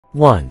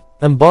1.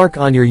 Embark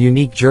on your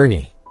unique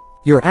journey.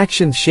 Your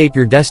actions shape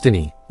your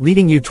destiny,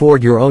 leading you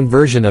toward your own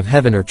version of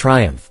heaven or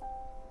triumph.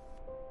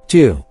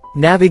 2.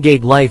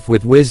 Navigate life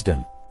with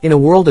wisdom. In a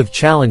world of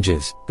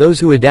challenges, those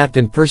who adapt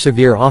and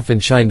persevere often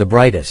shine the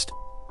brightest.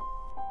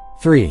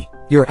 3.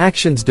 Your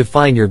actions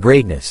define your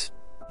greatness.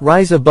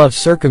 Rise above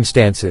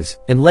circumstances,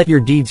 and let your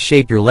deeds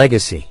shape your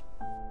legacy.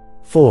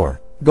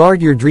 4.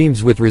 Guard your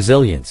dreams with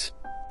resilience.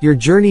 Your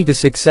journey to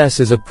success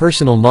is a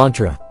personal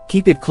mantra,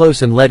 keep it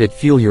close and let it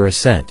fuel your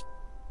ascent.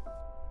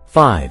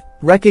 5.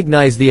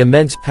 Recognize the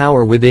immense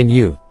power within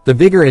you, the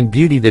vigor and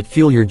beauty that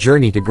fuel your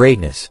journey to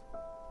greatness.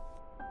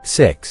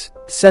 6.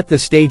 Set the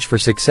stage for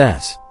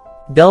success.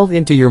 Delve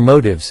into your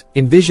motives,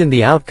 envision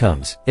the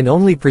outcomes, and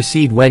only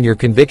proceed when your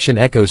conviction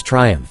echoes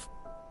triumph.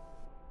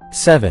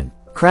 7.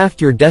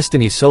 Craft your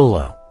destiny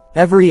solo.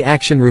 Every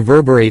action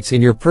reverberates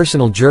in your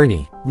personal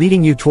journey,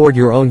 leading you toward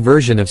your own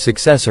version of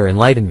success or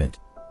enlightenment.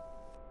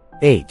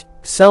 8.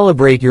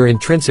 Celebrate your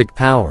intrinsic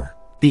power.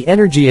 The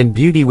energy and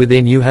beauty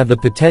within you have the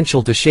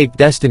potential to shape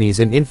destinies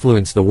and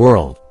influence the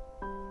world.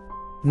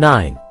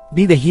 9.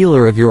 Be the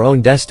healer of your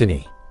own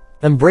destiny.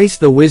 Embrace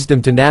the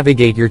wisdom to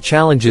navigate your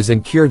challenges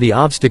and cure the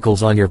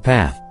obstacles on your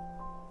path.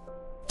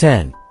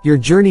 10. Your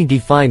journey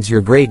defines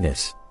your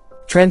greatness.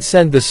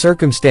 Transcend the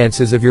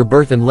circumstances of your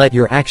birth and let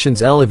your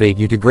actions elevate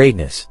you to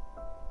greatness.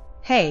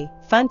 Hey,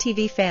 Fun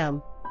TV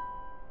fam!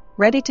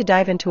 Ready to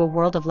dive into a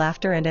world of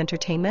laughter and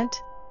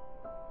entertainment?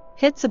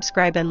 Hit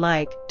subscribe and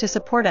like to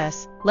support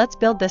us. Let's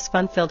build this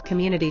fun-filled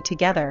community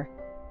together.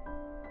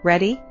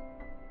 Ready?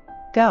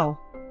 Go!